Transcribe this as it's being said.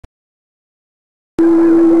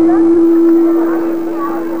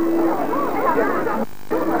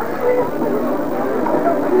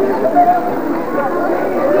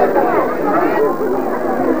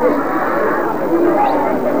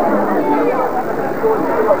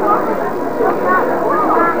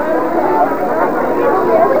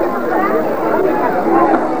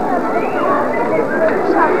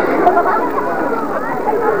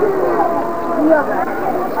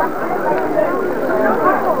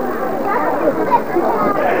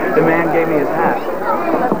The man gave me his hat.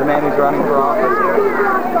 The man who's running for office here.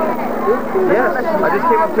 Yes, I just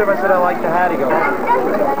came up to him, I said I like the hat. He goes,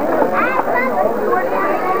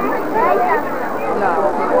 No.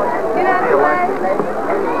 You know,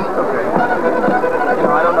 okay. You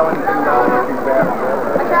know, I don't know anything about anything bad.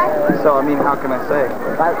 So, I mean, how can I say?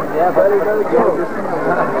 Yeah, very, very good. Come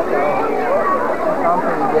on. You don't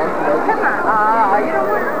want to. Come on.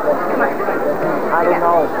 I don't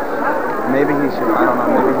know. Maybe he should. I don't know.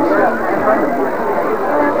 Maybe he should.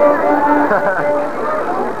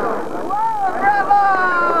 Whoa,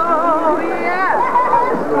 bravo! Yeah!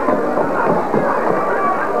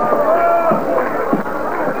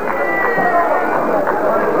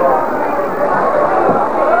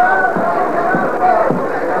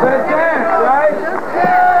 We're gonna dance,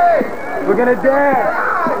 right? We're gonna dance.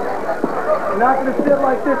 You're not gonna sit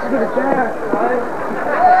like this. You're gonna dance,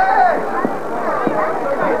 right?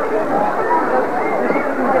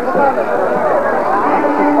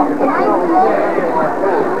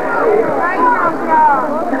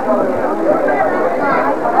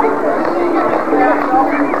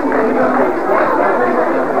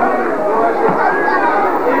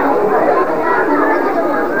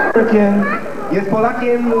 Jest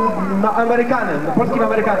Polakiem, Amerykanem, polskim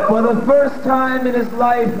Amerykanem. For the first time in his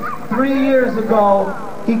life, 3 years ago,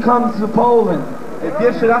 he comes to Poland.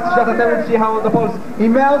 Pierwszy raz 3 lata temu przyjechał on do Polski. He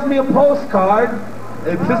mails me a postcard,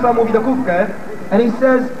 Przysłał mu widokówkę and he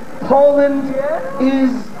says, Poland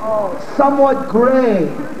is somewhat gray,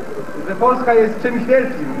 że Polska jest czymś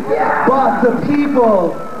wielkim, but the people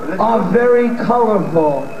are very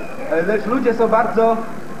colorful. lecz ludzie są bardzo...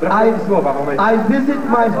 Brakuje mi słowa w momencie. I visit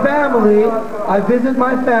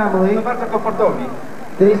my family, Są bardzo komfortowi.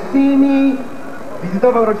 they see me,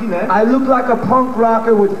 Wizytował rodzinę, I look like a punk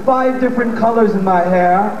rocker with 5 different colors in my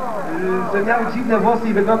hair, że miał dziwne włosy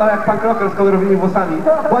i wyglądał jak punk rocker z kolorowymi włosami.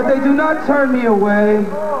 but they do not turn me away.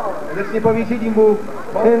 Lecz nie powiedzieli mu...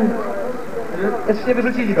 Lecz nie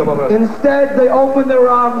wyrzucili go po prostu. Instead, they open their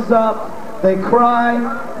arms up, they cry,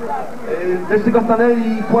 Lecz tylko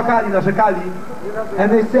stanęli i płakali, narzekali.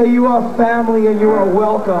 and they say, you are family and you are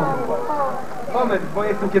welcome. Moment, bo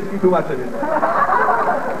jestem kiepskim tłumaczem.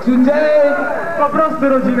 Today, Po prostu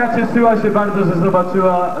rodzina cieszyła się bardzo, że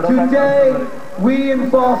zobaczyła today, we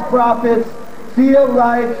in False Prophets feel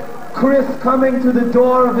like Chris coming to the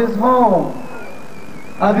door of his home,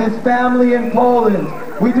 of his family in Poland.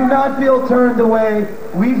 We do not feel turned away,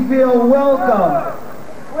 we feel welcome.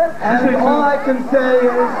 And all I can say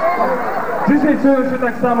is, Dzisiaj czują się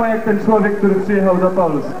tak samo jak ten człowiek, który przyjechał do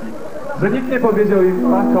Polski. Że nikt nie powiedział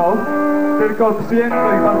im pako, tylko przyjęto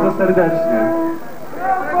ich bardzo serdecznie.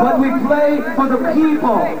 but we play for the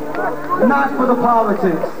people, not for the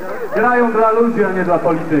politics. Grają dla ludzi, a nie dla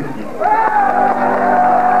polityki.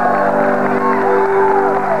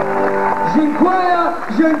 Dziękuję,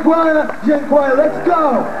 dziękuję, dziękuję. Let's go.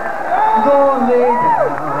 Go lay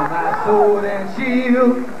down my sword and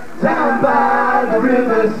shield down by the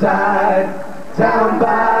riverside, down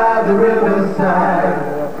by the riverside,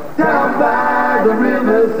 down by the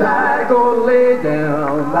riverside. Go lay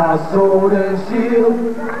down my sword and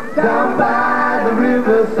shield down by the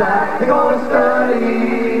riverside. They're gonna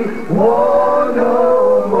study war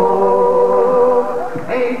no more.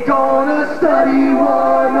 Ain't gonna study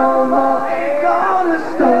war no more. Ain't gonna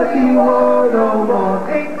study war no more.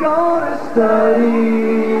 Ain't gonna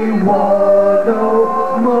study war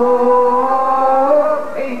no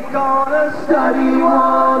more. Ain't gonna study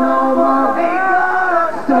war no more. Ain't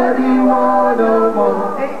gonna study war no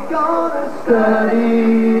more. Ain't gonna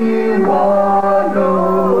study war no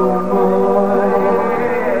more.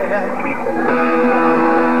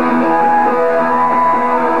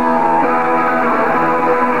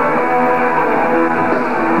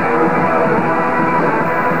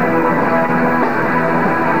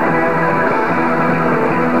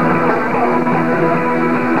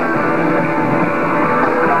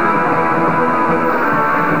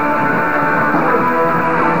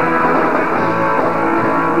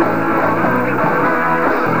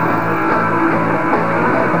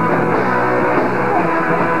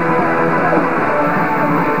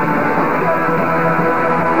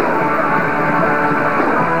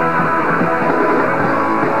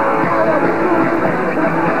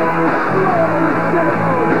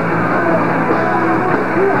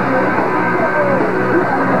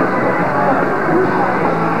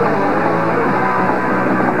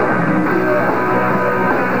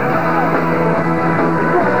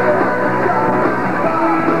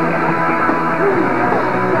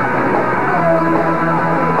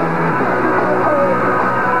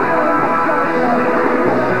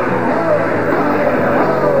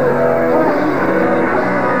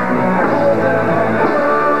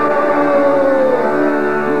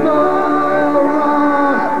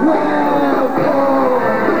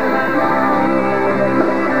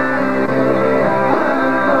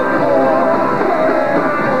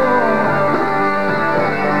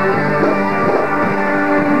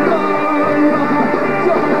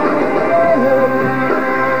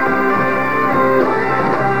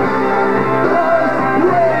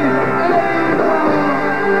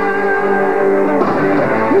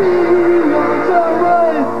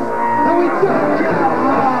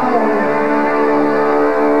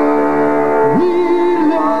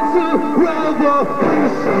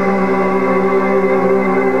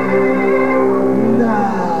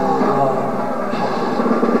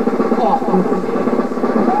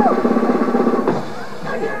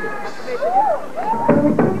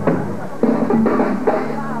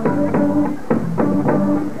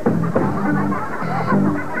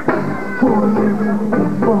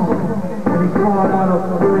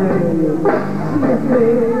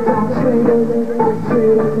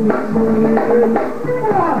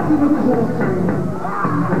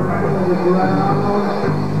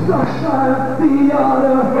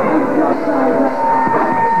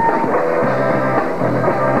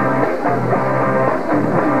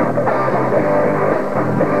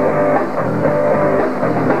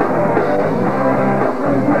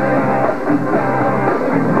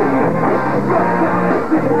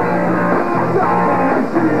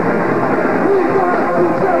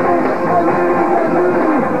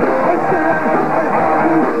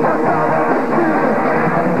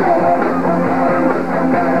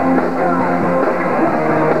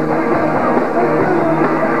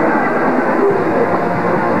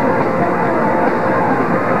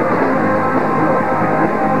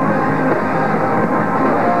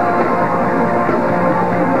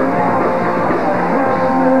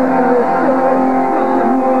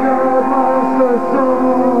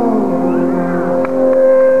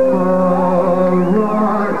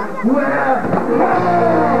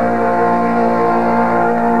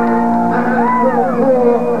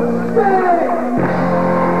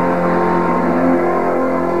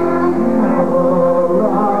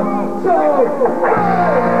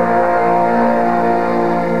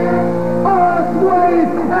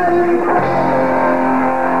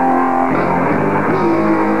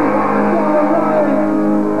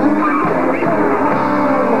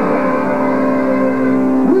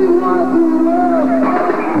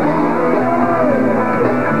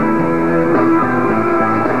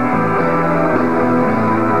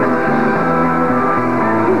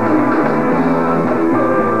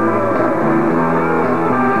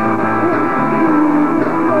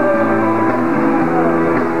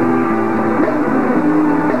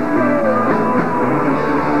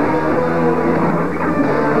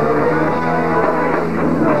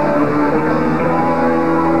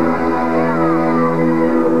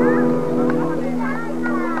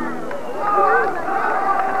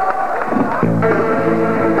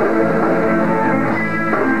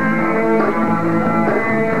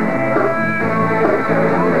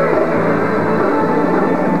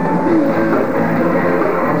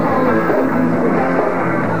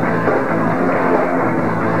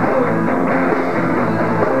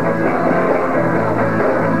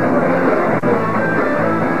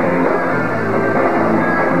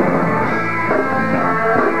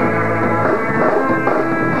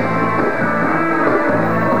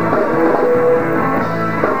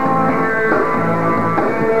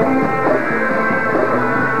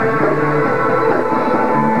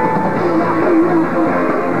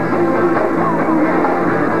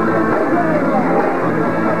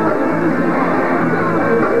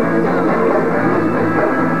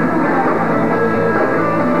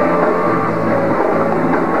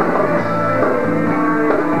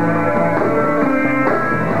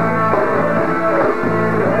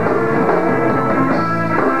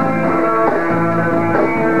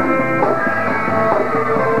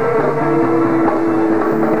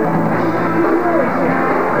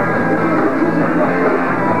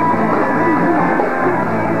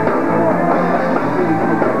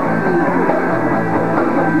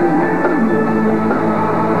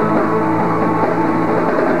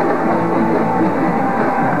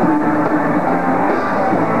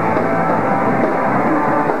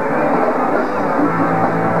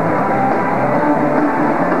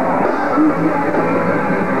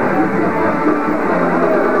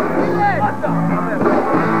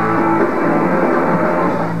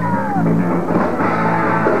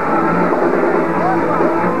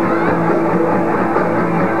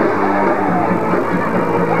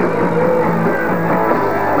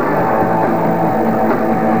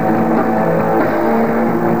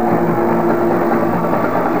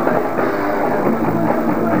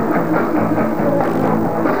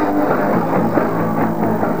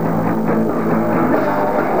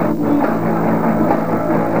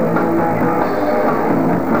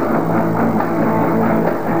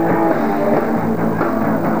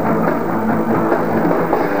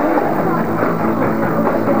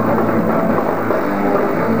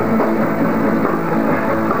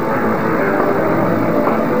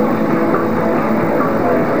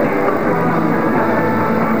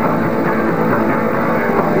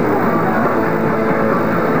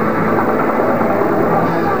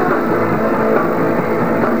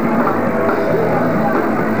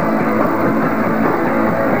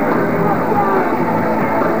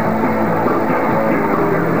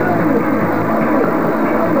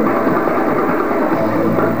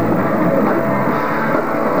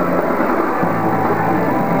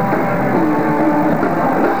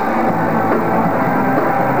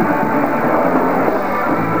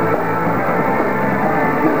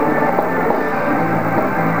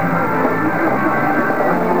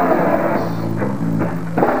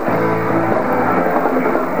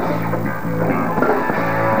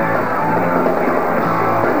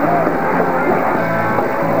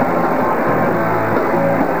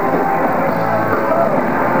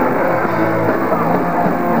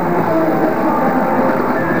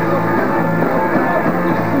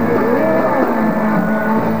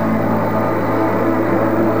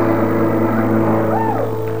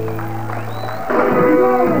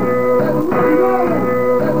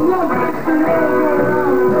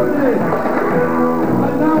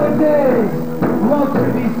 eyes love to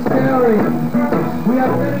be scary. We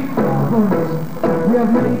have many problems. We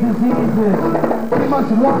have many diseases. We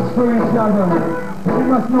must watch for each other. We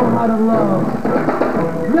must know how to love.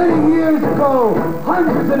 Many years ago,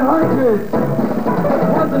 hundreds and hundreds, the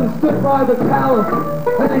peasants stood by the palace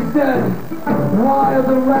and they said, why are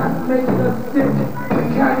the rats making us sick?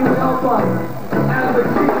 Can you help us? And the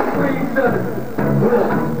king said,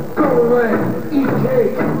 go away, eat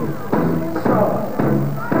cake. So,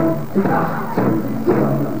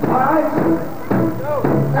 alright?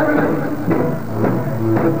 Everybody.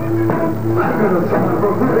 I'm gonna try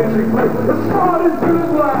from the raging place. The sword is to the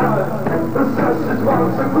blood. The sausage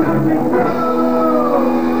wants a bleeding blood.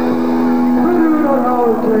 But you don't know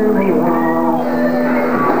clearly wrong.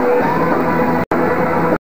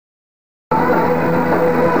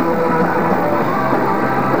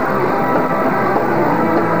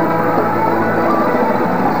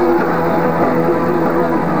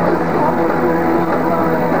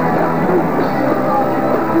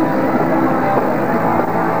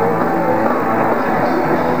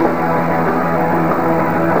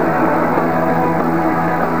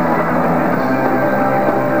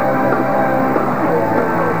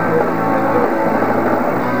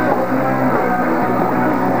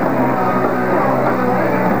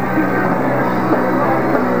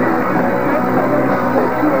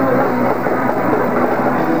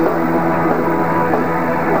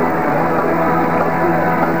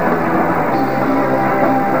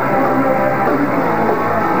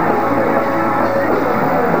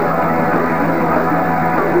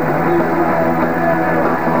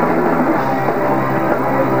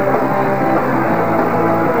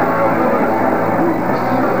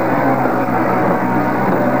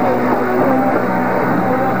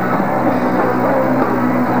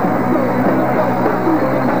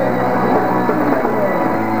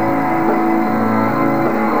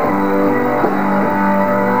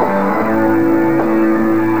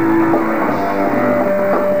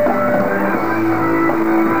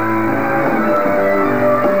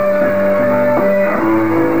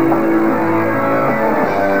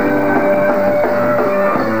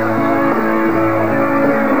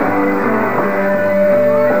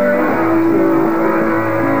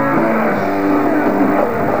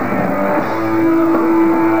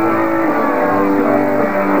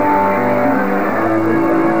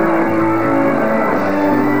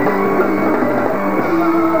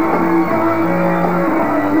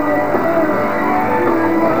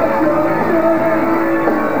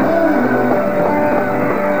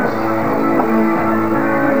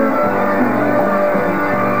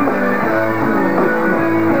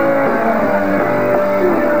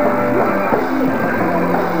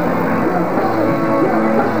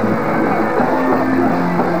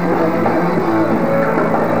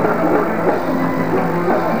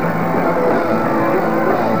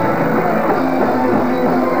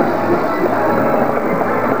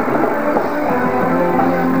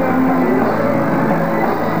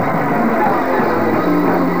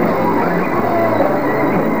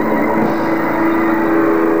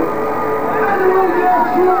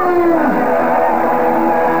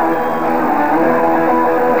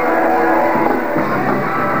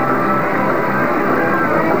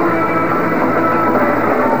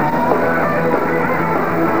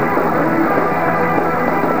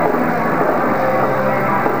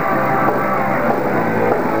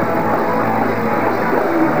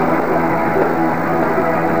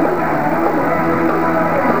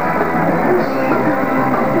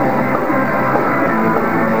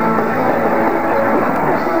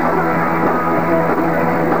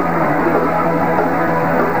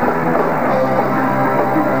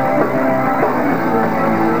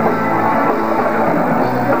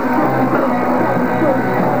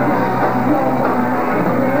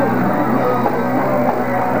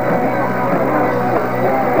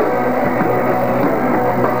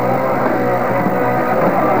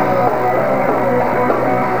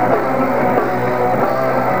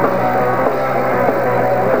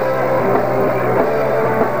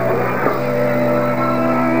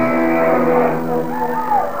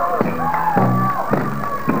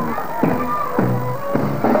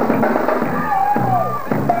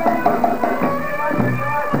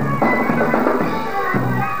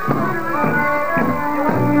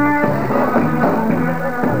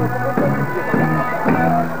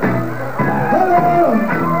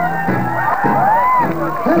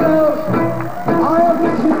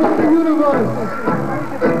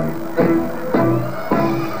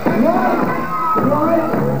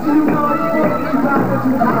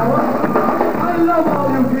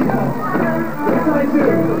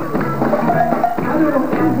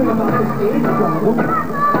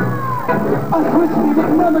 I switch me but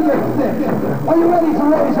never get sick. Are you ready to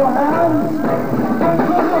raise your hands?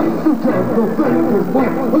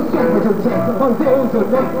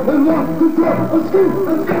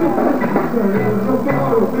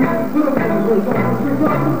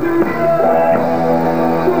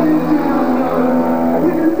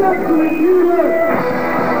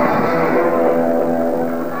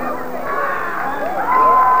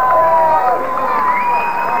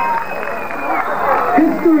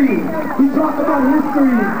 History. We talk about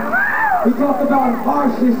history. We talk about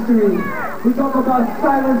harsh history. We talk about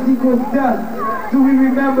silence equals death. Do we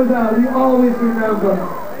remember that? We always remember.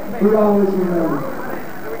 We always remember.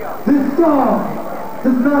 This song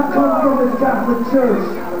does not come from the Catholic Church.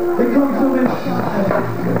 It comes from inside.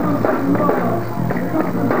 It comes from love. It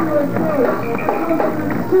comes from feeling good. It comes from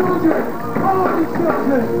the children. All the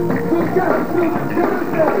children. Those Catholic children to this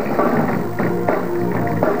day.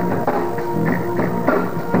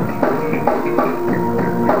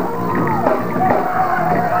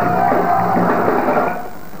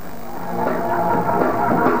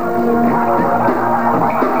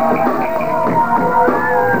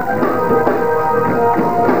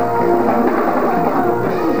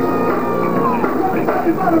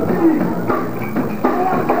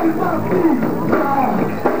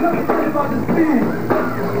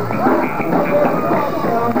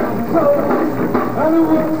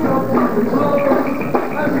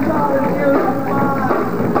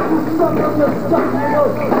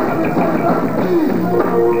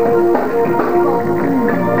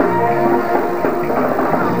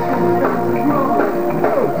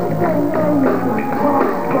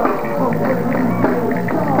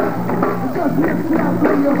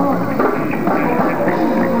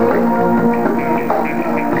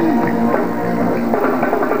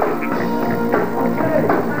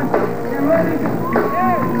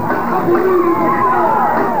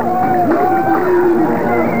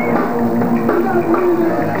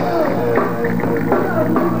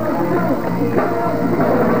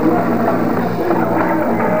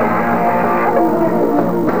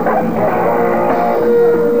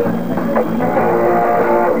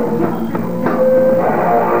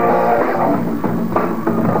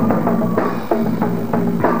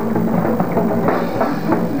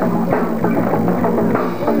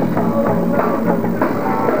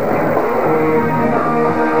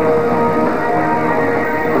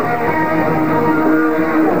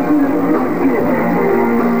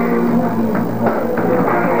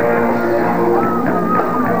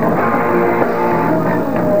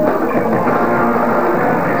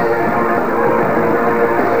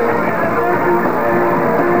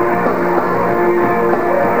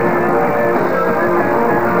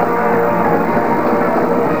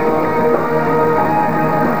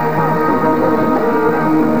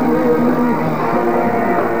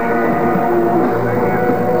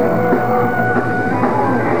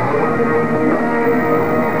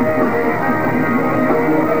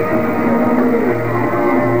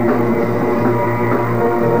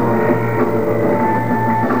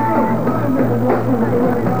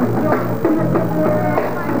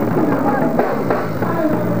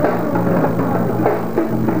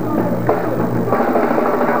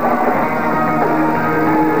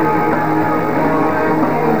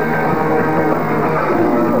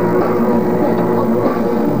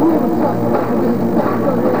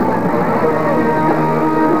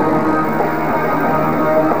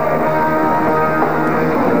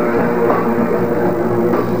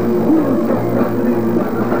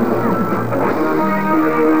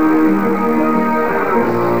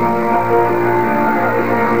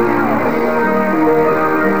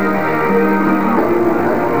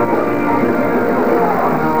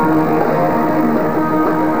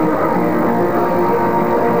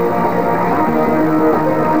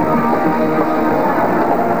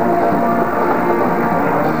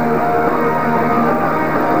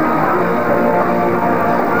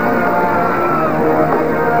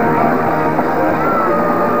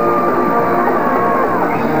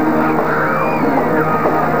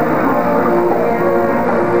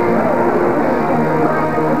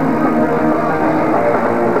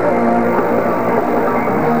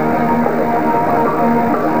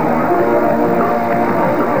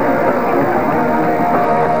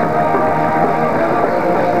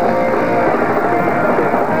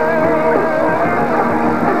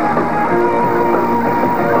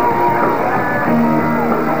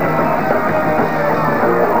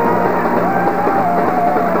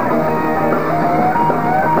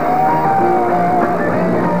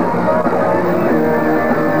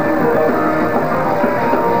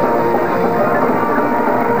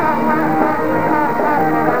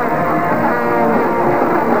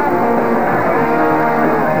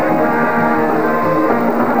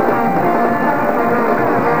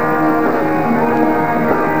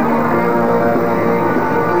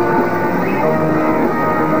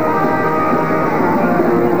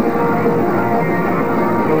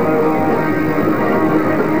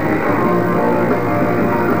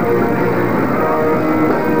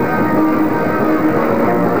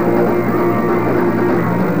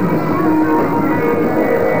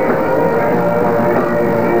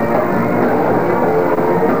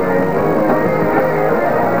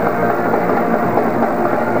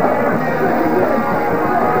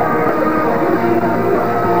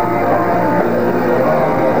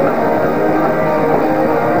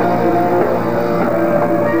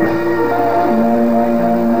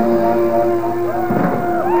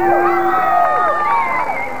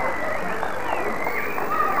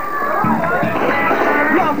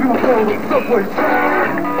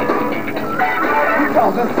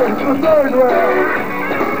 the third world.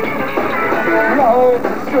 Long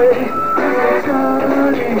and straight is the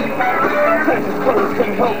journey. Texas birds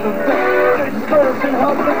can help them think. Texas birds can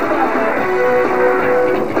help them think.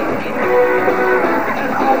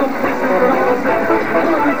 And all the places and all the sex,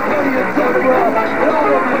 all these plenty of devil wrong. And all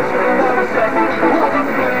the places and all the sex, all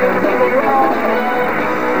these plenty of devil wrong.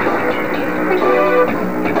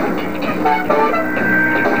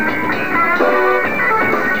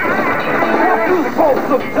 Through the pulse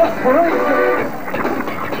of desperation,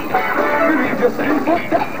 maybe you just need for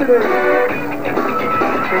destiny.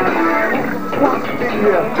 Wants to be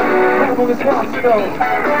here, all of us wants to know,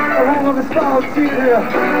 all of us found to here.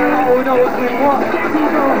 All we know is we want to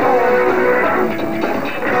go home.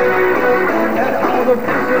 And all the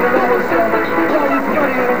prison and all the stuff, all this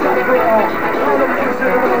money and devil wrong. All the prison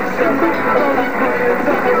and all the stuff, all this money and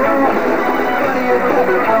devil wrong. Money and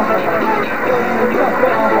devil wrong. Money and devil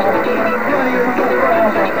wrong. Money and devil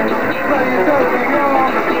wrong. Money and devil wrong.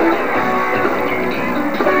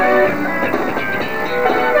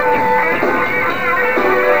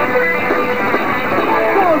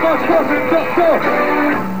 Much fucking gusto.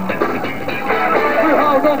 We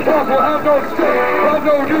have no talk, we'll have no stay, we'll have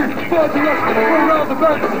no need for the rest. We're around the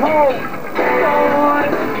bend is home.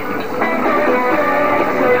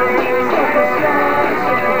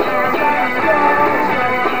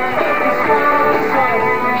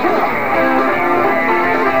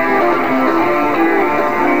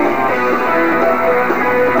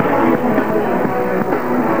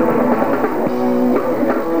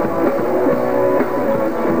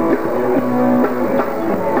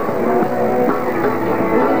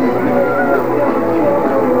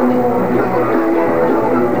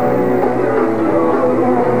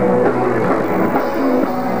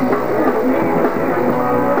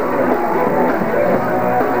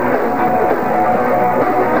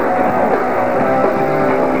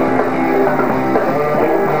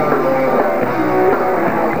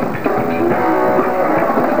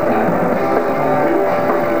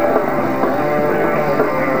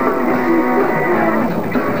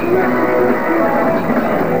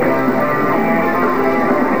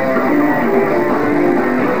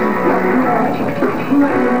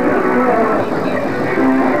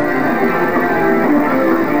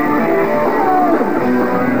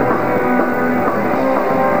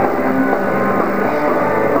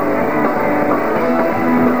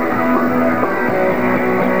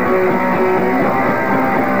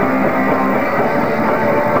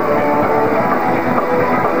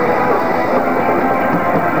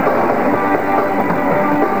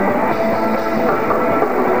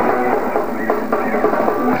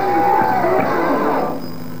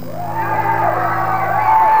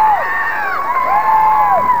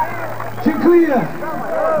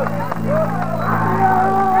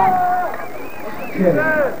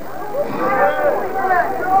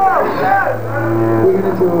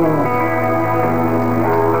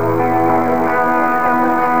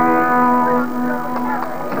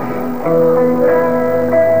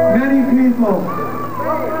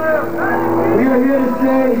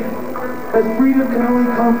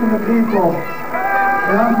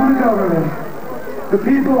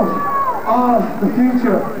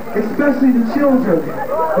 Especially the children.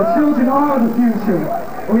 The children are the future.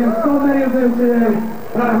 And we have so many of them today,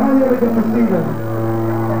 and I hardly ever get to see them.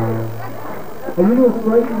 A little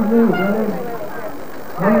afraid to move, right?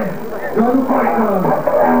 Hey, go to Polskę.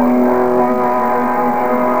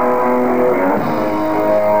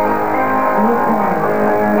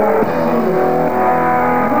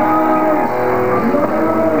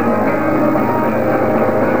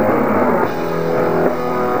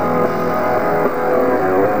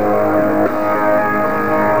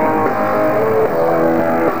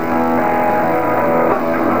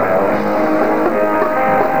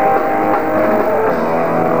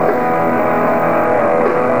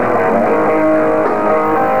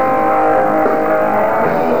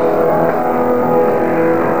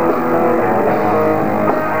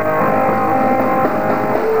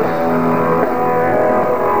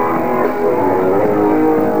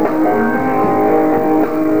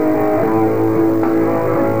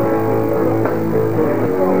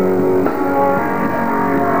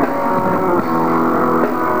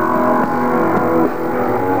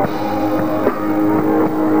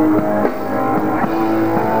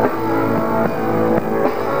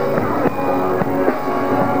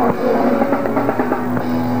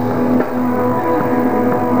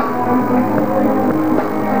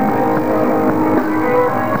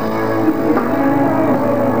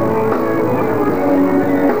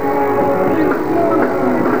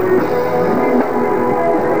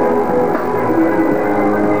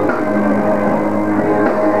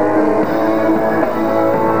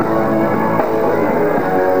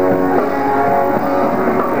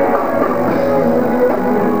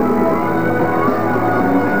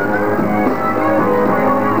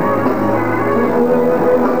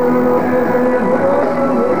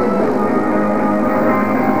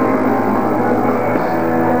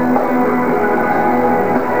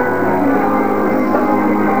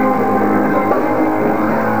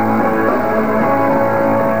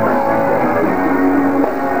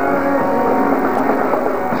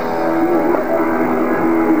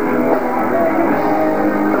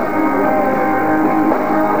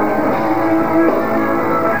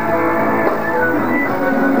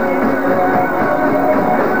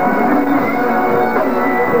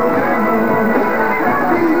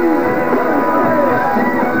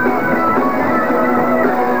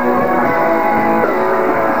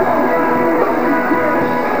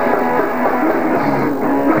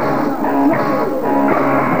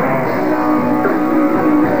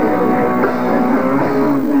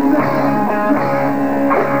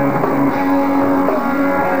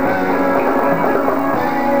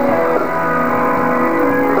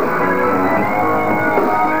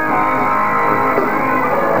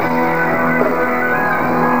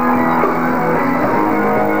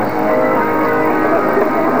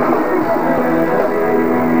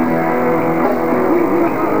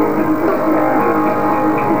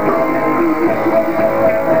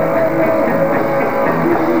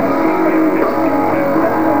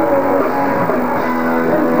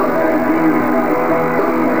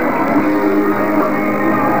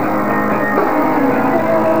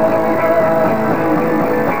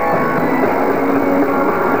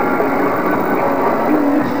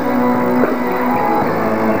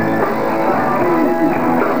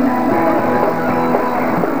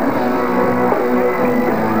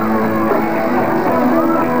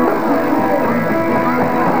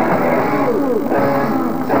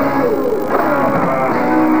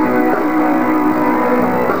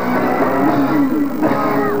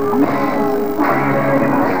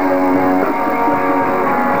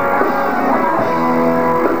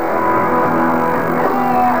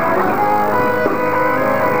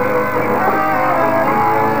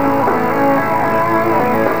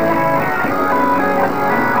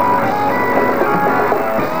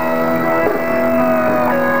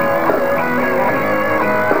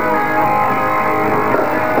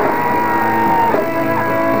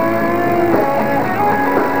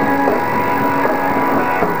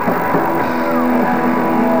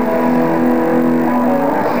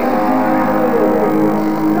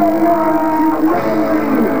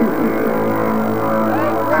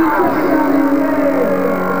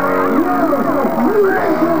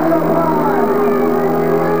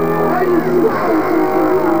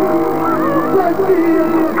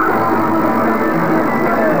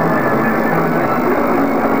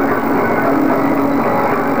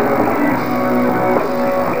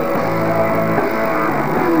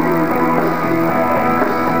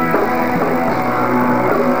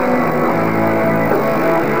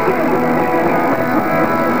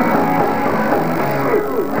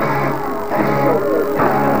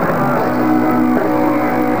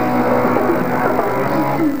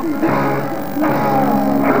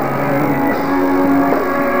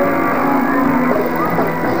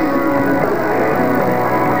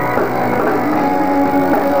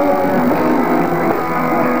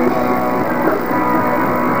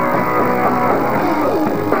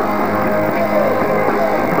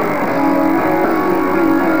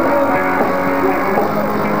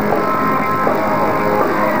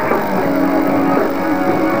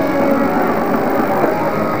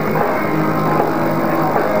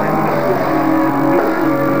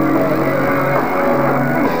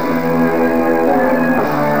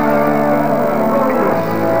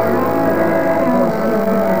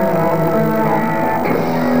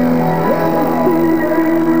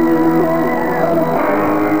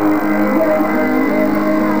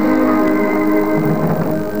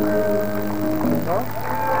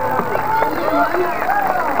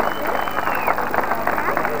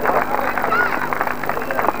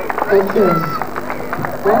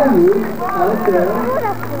 Powstali, ale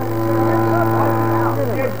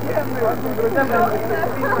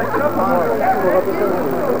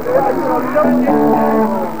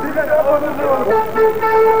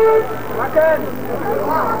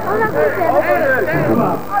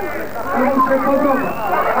komu się podoba,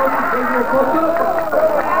 komu się nie podoba,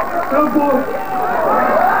 to było.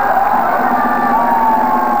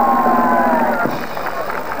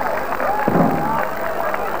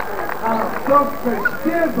 A kto chce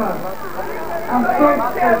śpiewać, a kto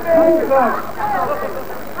chce słuchać,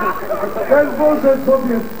 ten może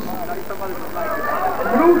sobie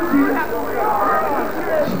wrócić,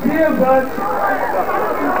 śpiewać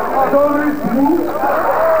do rytmu.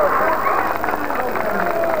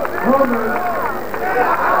 Moment.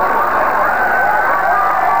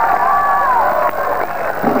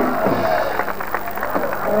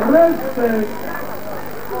 Resztę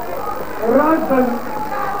razem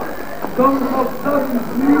do ostatnich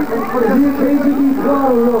dni nie będzie mi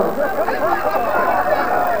wolno.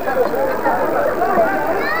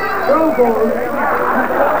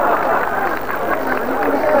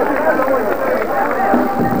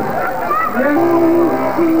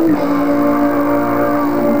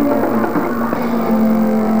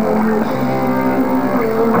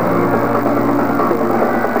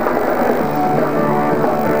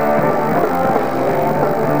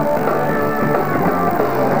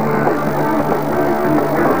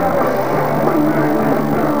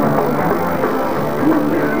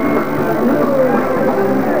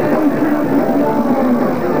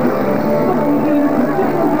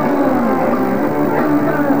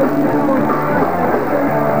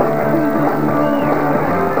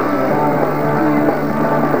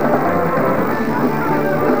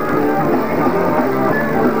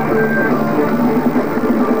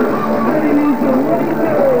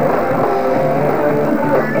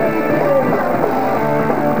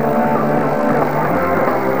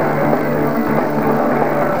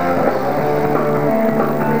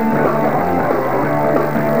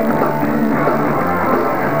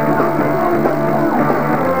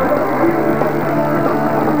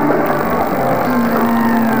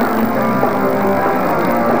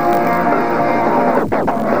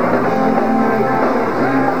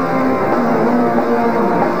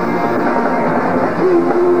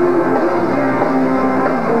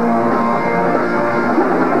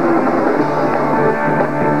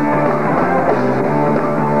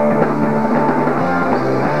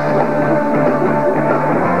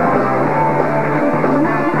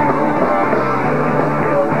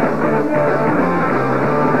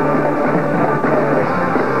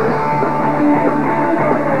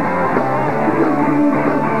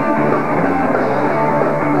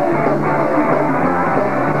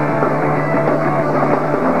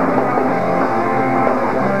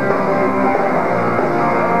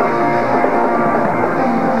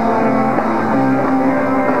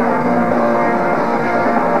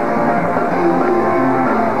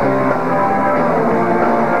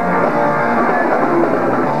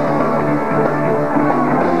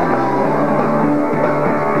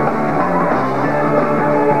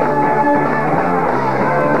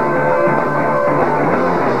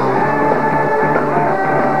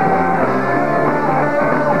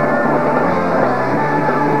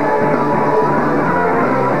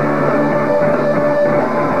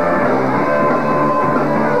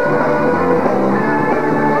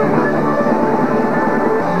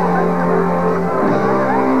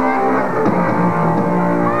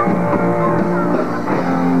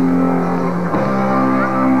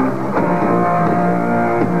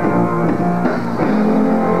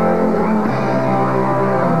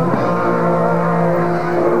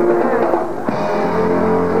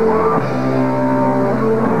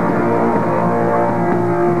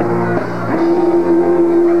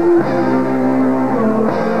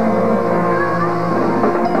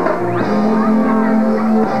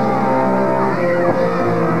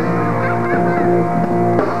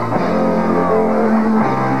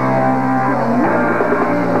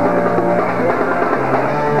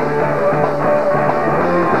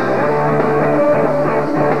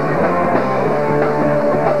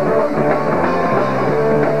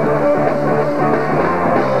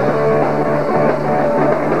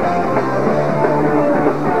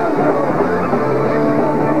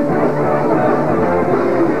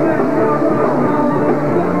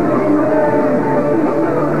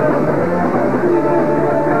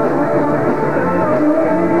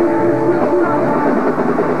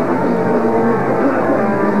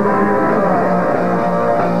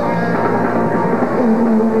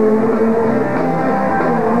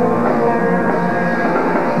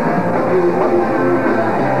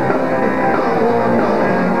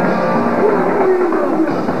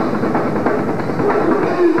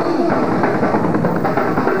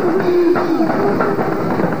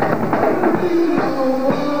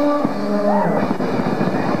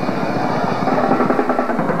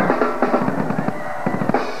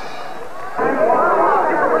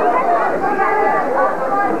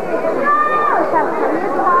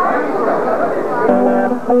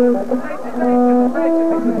 This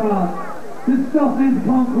stuff is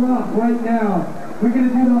punk rock right now. We're gonna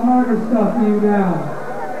do the harder stuff to you now.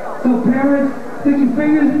 So parents, stick your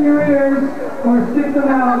fingers in your ears or stick them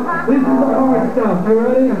out. This is the hard stuff. You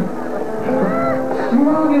ready?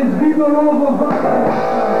 Strong as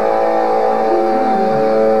wywrotowi.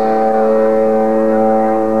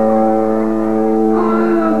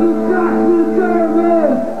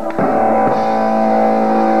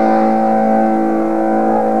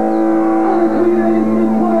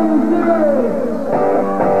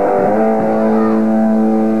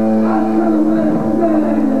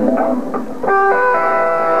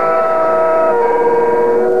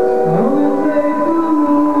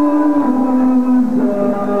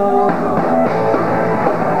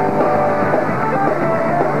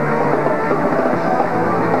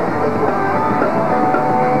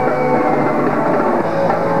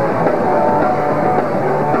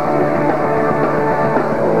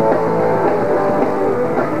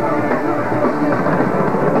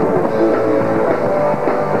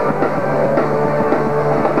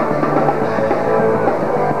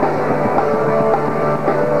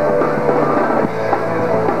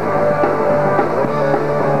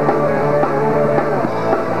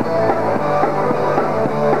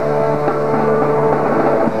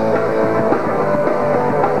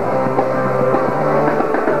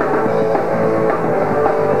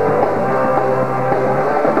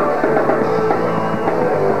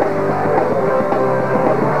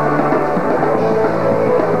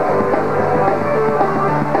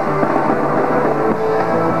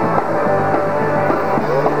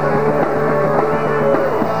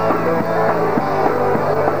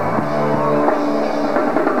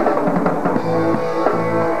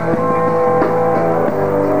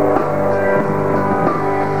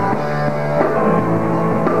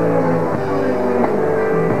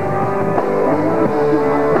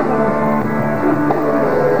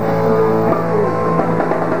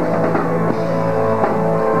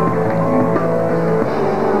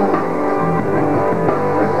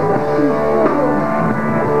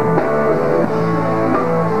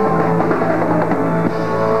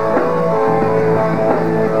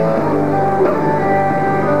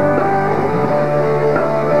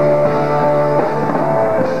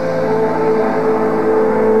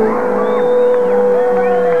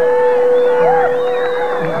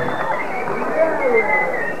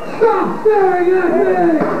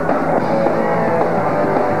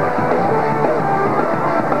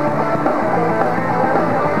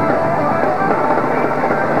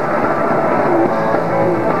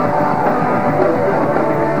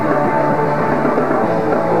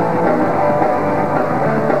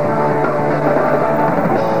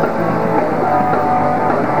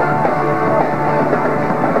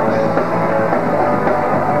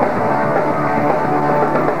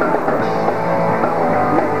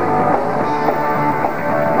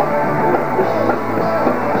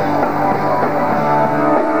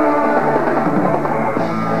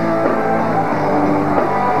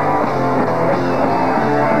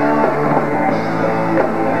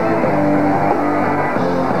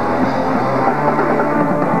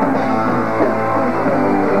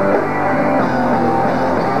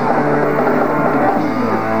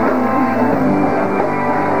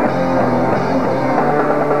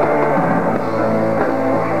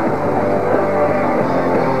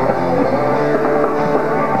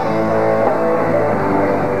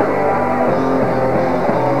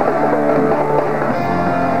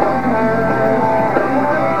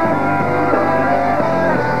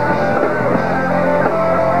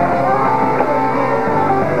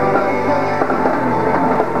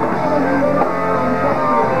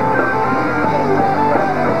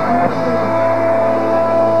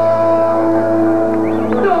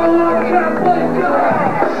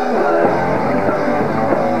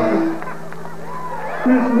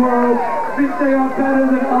 Think they are better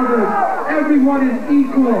than others. Everyone is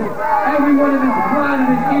equal. Everyone in this planet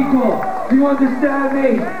is equal. Do you understand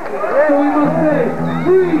me? So we must say,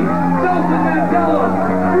 free Nelson Mandela!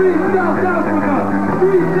 Free South Africa!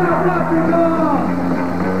 Free South Africa!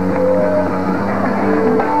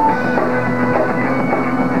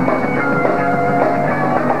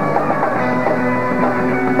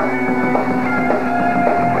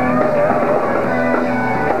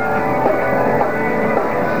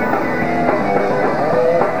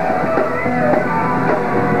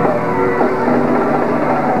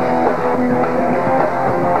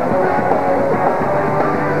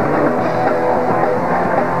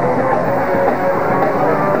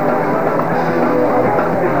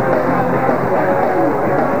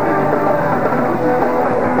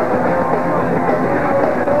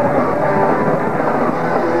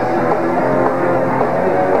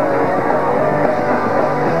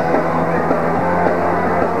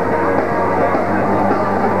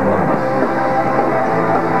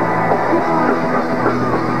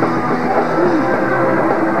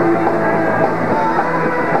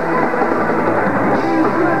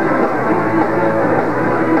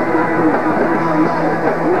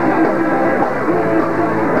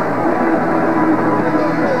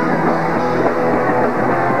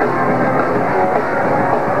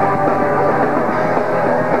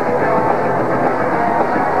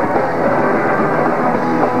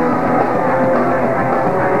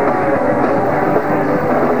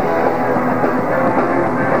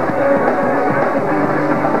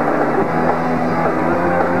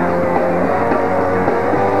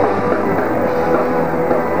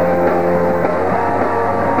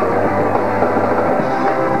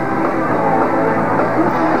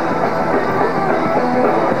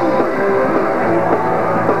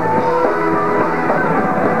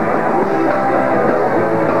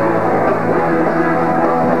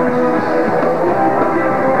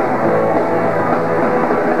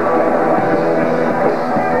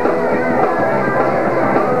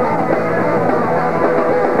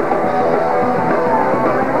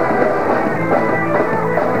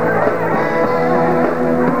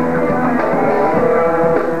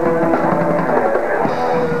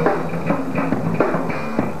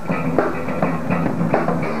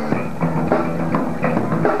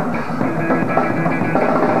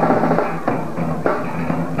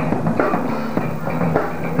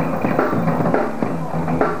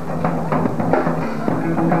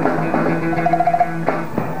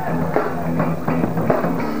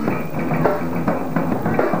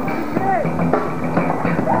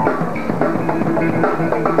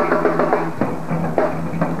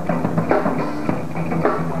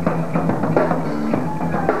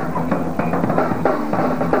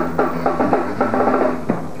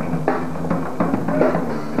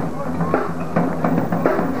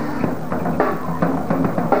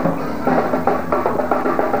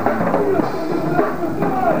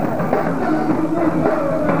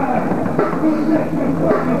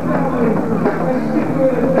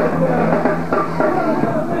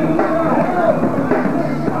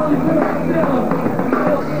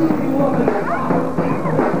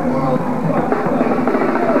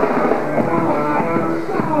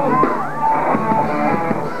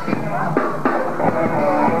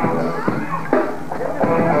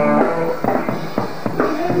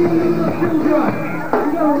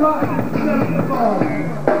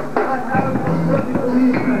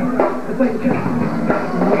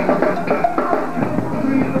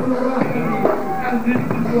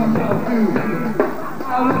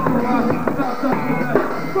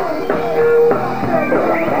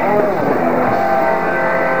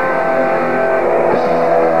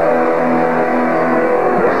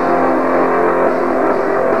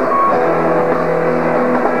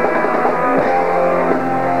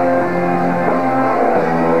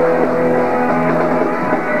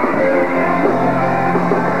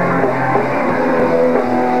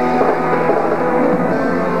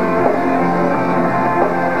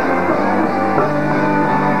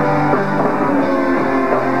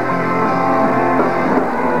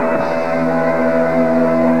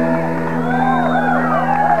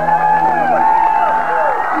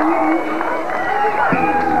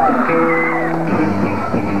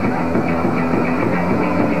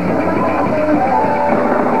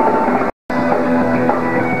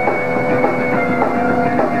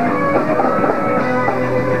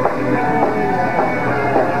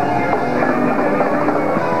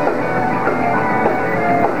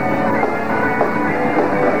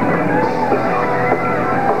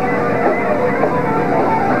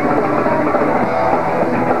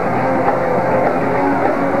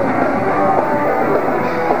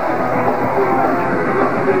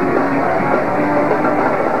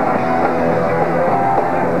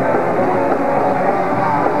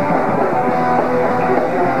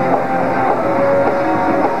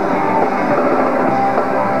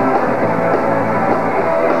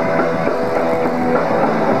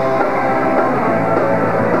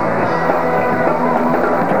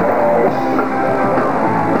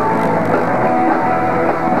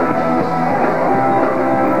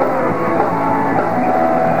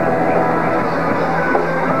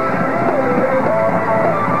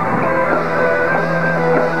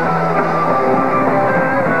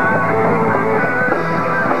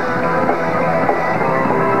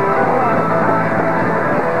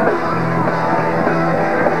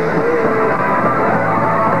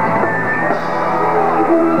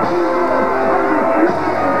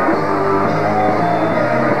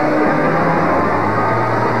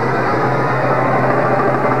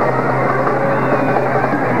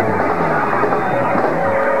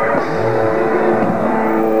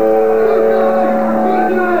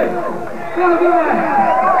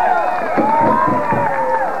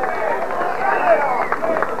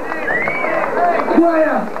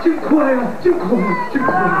 dziękuję, dziękuję,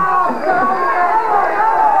 dziękuję.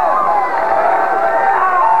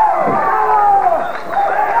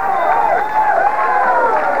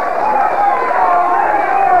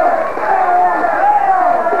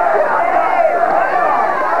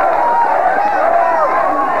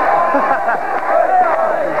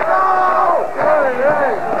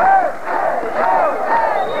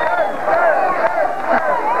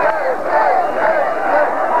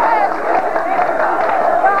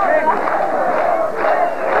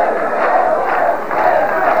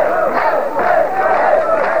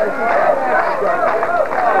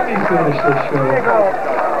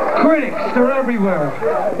 Critics are everywhere.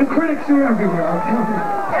 The critics are everywhere. I'm telling you.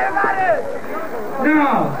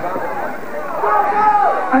 Now,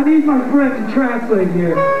 I need my friend to translate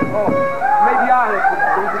here. Maybe Alec.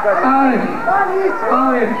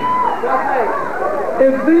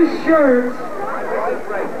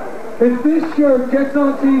 If this shirt gets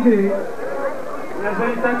on TV,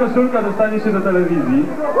 Jeżeli ta koszulka dostanie się do telewizji,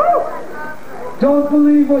 don't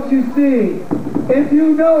believe what you see. If you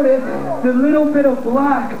notice the little bit of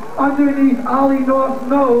black underneath Ollie North's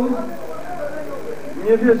nose,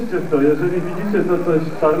 nie wierzcie w to. Jeżeli widzicie to coś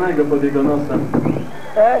czarnego pod jego nosem,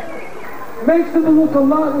 makes him look a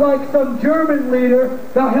lot like some German leader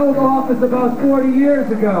that held office about 40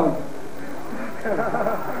 years ago.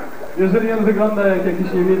 jeżeli on wygląda jak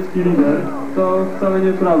jakiś niemiecki lider, to wcale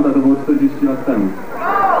nieprawda, to było 40 lat temu.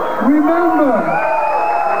 Remember,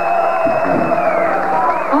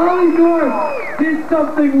 Ollie North did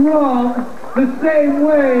something wrong the same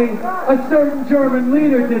way a certain German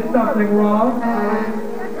leader did something wrong.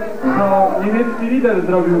 To niemiecki lider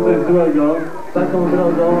zrobił coś złego taką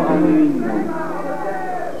drogą, a nie inną.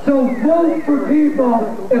 So vote for people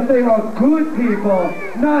if they are good people,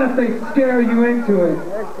 not if they scare you into it.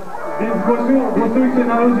 Więc głosujcie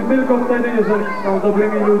na ludzi tylko wtedy, jeżeli są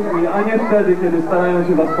dobrymi ludźmi, a nie wtedy, kiedy starają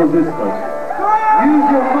się was pozyskać.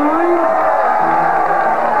 Use your mind,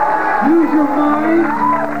 use your mind,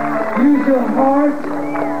 use your heart,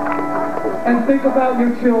 and think about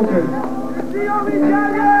your children.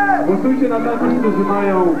 Głosujcie na takich, którzy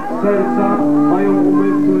mają serca, mają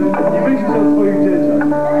umysły i myślcie o swoich dzieciach.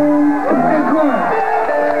 Dziękuję.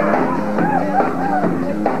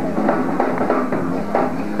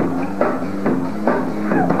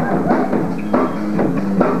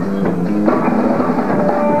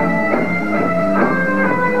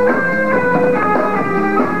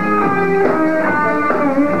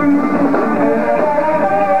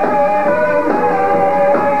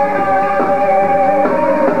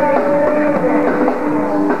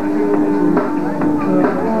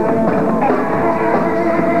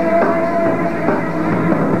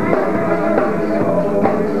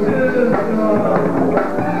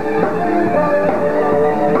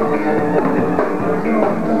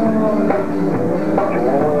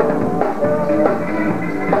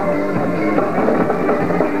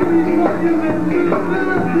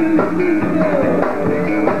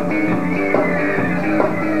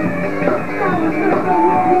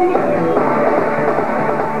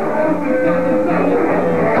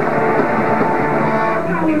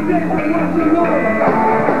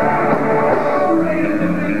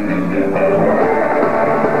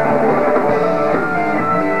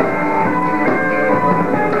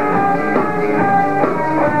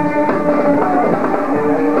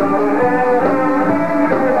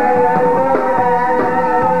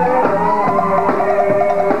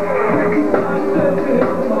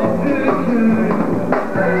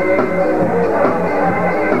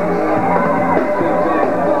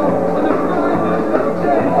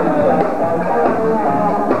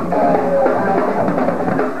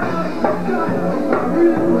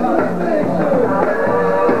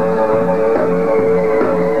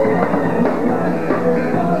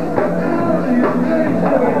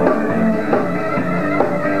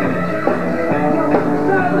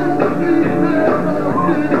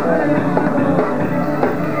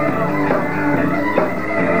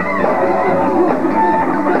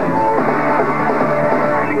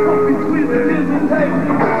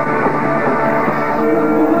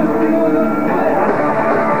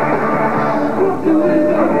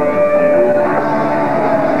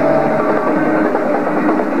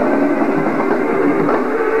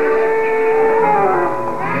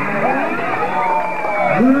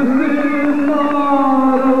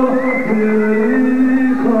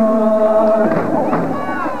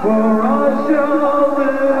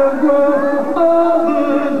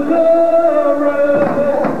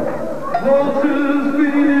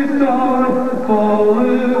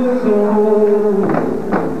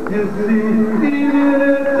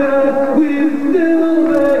 We still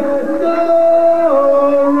make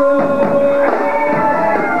no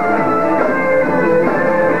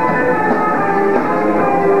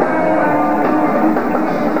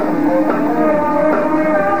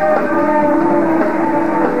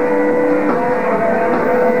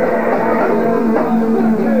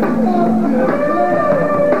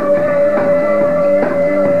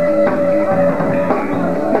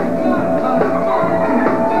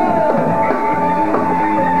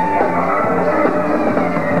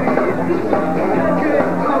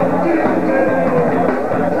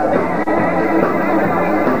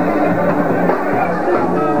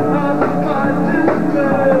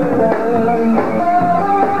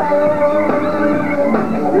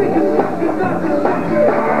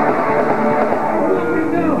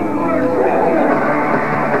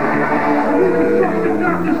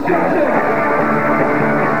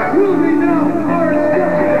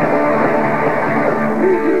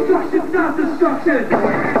destruction.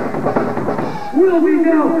 Will we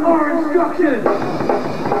know our instruction?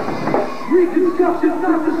 Reconstruction,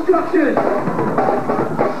 not destruction.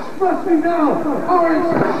 Must we know our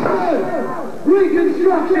instruction?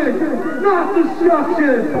 Reconstruction, not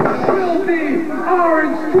destruction. Will be our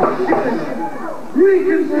instruction.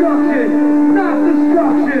 Reconstruction, not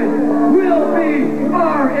destruction. Will be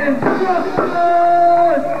our instruction.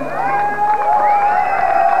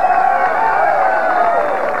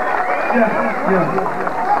 Yeah.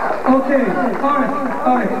 Okay,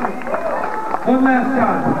 alright. One last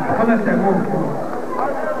time.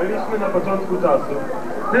 Byliśmy na początku czasu.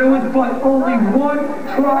 There was but only one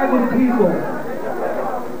tribe of people.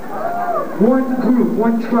 One group,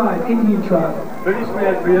 one tribe, Indian tribe. Byliśmy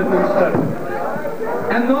jakby jednym szczepem.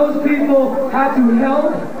 And those people had to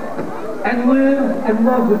help and live and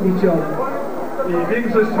love with each other. I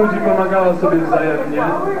większość ludzi pomagała sobie wzajemnie,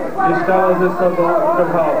 mieszkała ze sobą,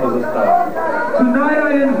 kochała pozostałych. Tonight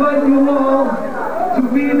I invite you all to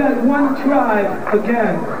be that one tribe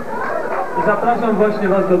again. I zapraszam właśnie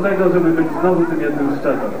was do tego, żeby być znowu tym jednym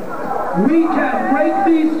szczepem. We can break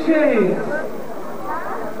these chains.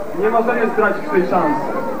 Nie możemy stracić tej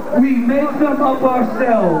szansy. We make them up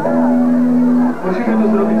ourselves. Musimy to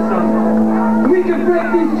zrobić sami. We can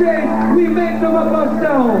break these chains. We make them up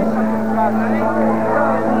ourselves.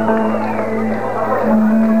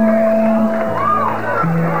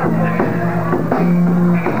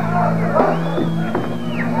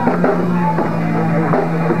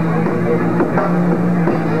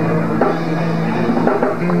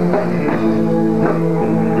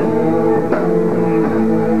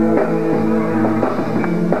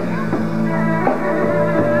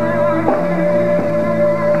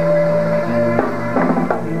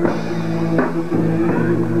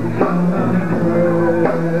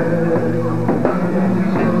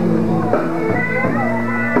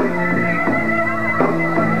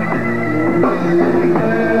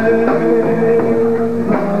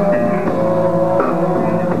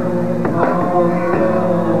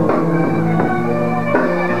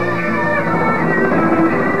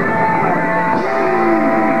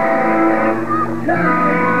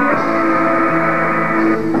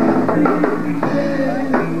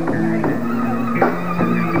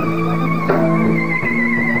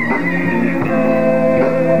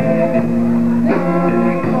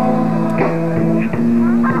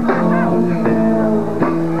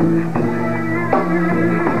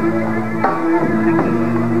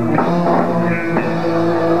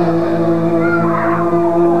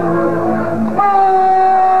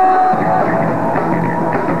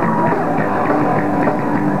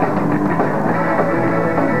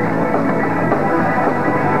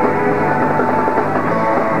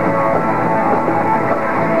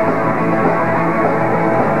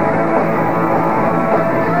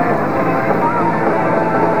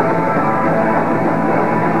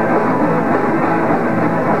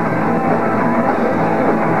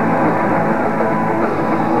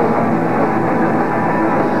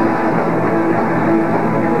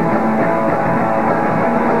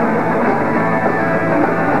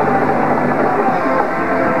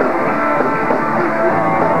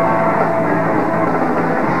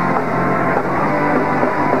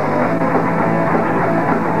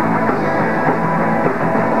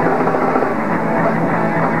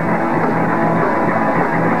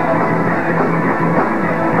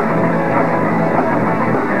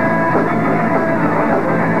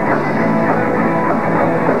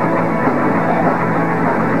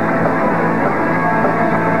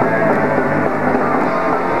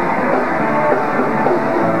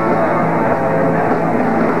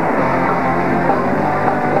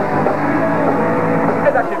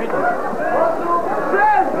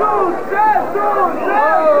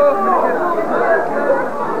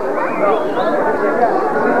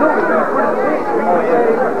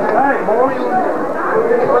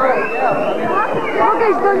 Mogę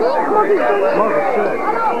iść do nich?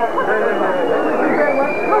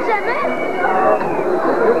 Możemy?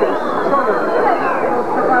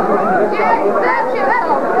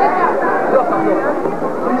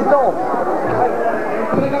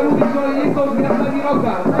 Kolega mówi, że oni nie są gwiazdami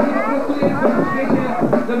rocka. Oni po prostu jeżdżą w świecie,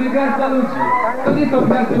 żeby grać dla ludzi. To nie są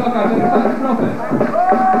gwiazdy rocka, to jest cały profes.